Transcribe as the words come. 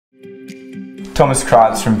Thomas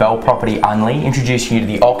Krajnc from Bell Property Unley, introducing you to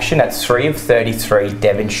the auction at 3 of 33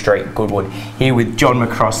 Devon Street, Goodwood. Here with John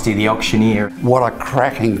McCrosty, the auctioneer. What a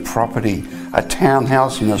cracking property. A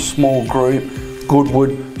townhouse in a small group,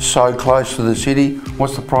 Goodwood, so close to the city.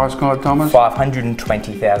 What's the price guide, Thomas?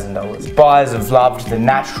 $520,000. Buyers have loved the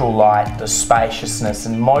natural light, the spaciousness,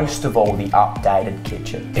 and most of all, the updated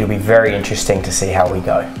kitchen. It'll be very interesting to see how we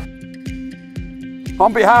go.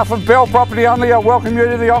 On behalf of Bell Property Unley, I welcome you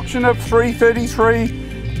to the auction of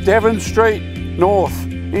 333 Devon Street North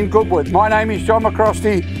in Goodwood. My name is John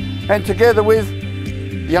McCrosty, and together with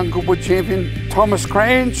young Goodwood champion Thomas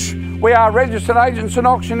Krajnc, we are registered agents and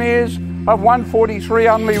auctioneers of 143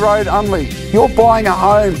 Unley Road, Unley. You're buying a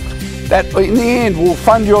home that in the end will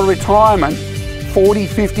fund your retirement 40,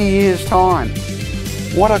 50 years' time.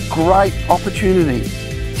 What a great opportunity.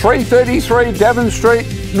 333 Devon Street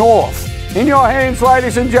North. In your hands,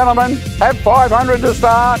 ladies and gentlemen, at $500 to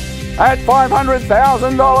start, at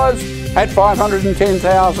 $500,000, at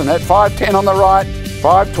 $510,000, at $510 on the right,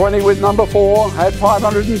 $520 with number 4, at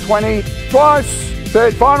 $520, twice,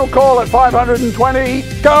 third final call at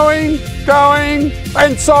 $520, going,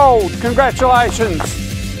 and sold. Congratulations.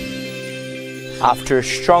 After a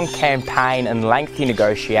strong campaign and lengthy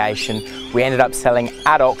negotiation, we ended up selling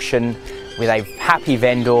at auction with a happy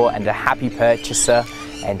vendor and a happy purchaser.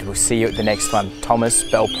 And we'll see you at the next one. Thomas,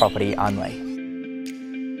 Bell Property Unley.